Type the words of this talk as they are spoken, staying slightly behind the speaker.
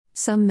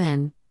Some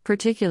men,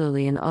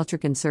 particularly in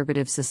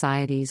ultra-conservative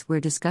societies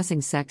where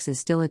discussing sex is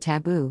still a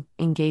taboo,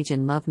 engage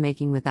in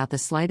lovemaking without the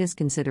slightest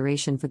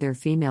consideration for their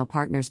female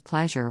partner's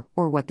pleasure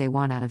or what they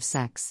want out of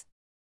sex.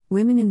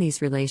 Women in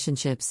these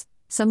relationships,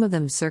 some of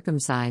them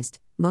circumcised,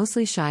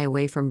 mostly shy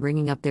away from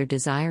bringing up their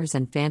desires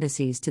and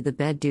fantasies to the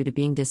bed due to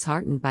being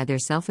disheartened by their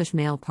selfish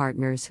male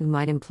partners who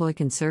might employ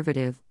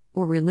conservative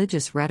or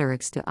religious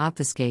rhetorics to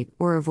obfuscate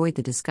or avoid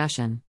the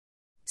discussion.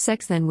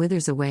 Sex then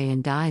withers away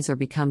and dies or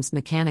becomes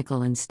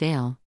mechanical and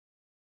stale.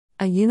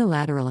 A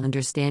unilateral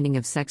understanding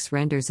of sex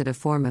renders it a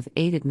form of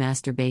aided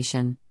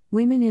masturbation.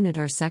 Women in it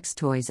are sex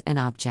toys and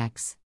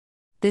objects.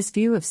 This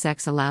view of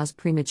sex allows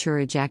premature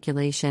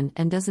ejaculation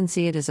and doesn't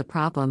see it as a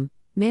problem.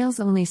 Males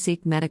only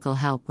seek medical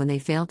help when they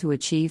fail to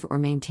achieve or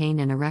maintain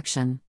an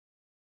erection.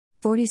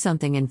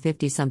 40-something and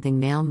 50-something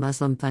male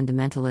Muslim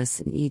fundamentalists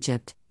in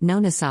Egypt,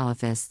 known as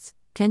Salafists,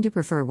 tend to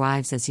prefer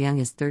wives as young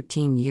as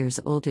 13 years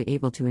old to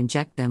able to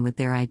inject them with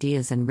their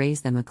ideas and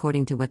raise them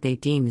according to what they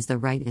deem is the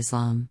right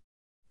Islam.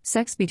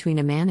 Sex between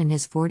a man in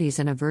his 40s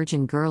and a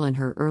virgin girl in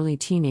her early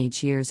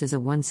teenage years is a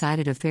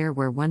one-sided affair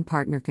where one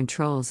partner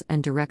controls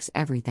and directs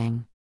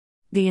everything.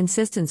 The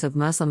insistence of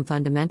Muslim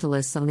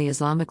fundamentalists on the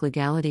Islamic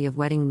legality of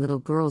wedding little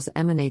girls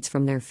emanates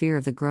from their fear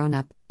of the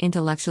grown-up,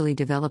 intellectually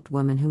developed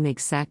woman who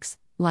makes sex,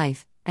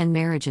 life, and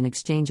marriage an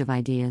exchange of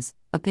ideas,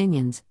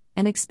 opinions,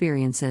 and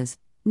experiences,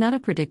 not a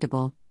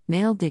predictable,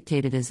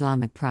 male-dictated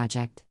Islamic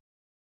project.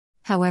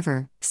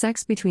 However,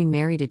 sex between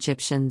married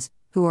Egyptians,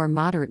 who are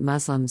moderate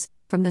Muslims,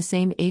 from the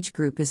same age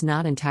group is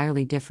not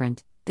entirely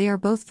different. They are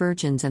both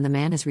virgins and the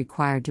man is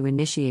required to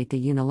initiate the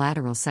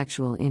unilateral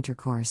sexual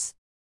intercourse.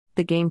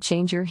 The game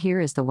changer here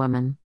is the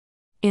woman.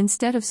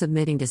 Instead of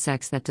submitting to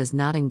sex that does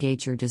not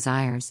engage your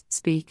desires,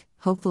 speak,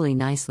 hopefully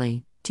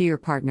nicely, to your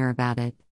partner about it.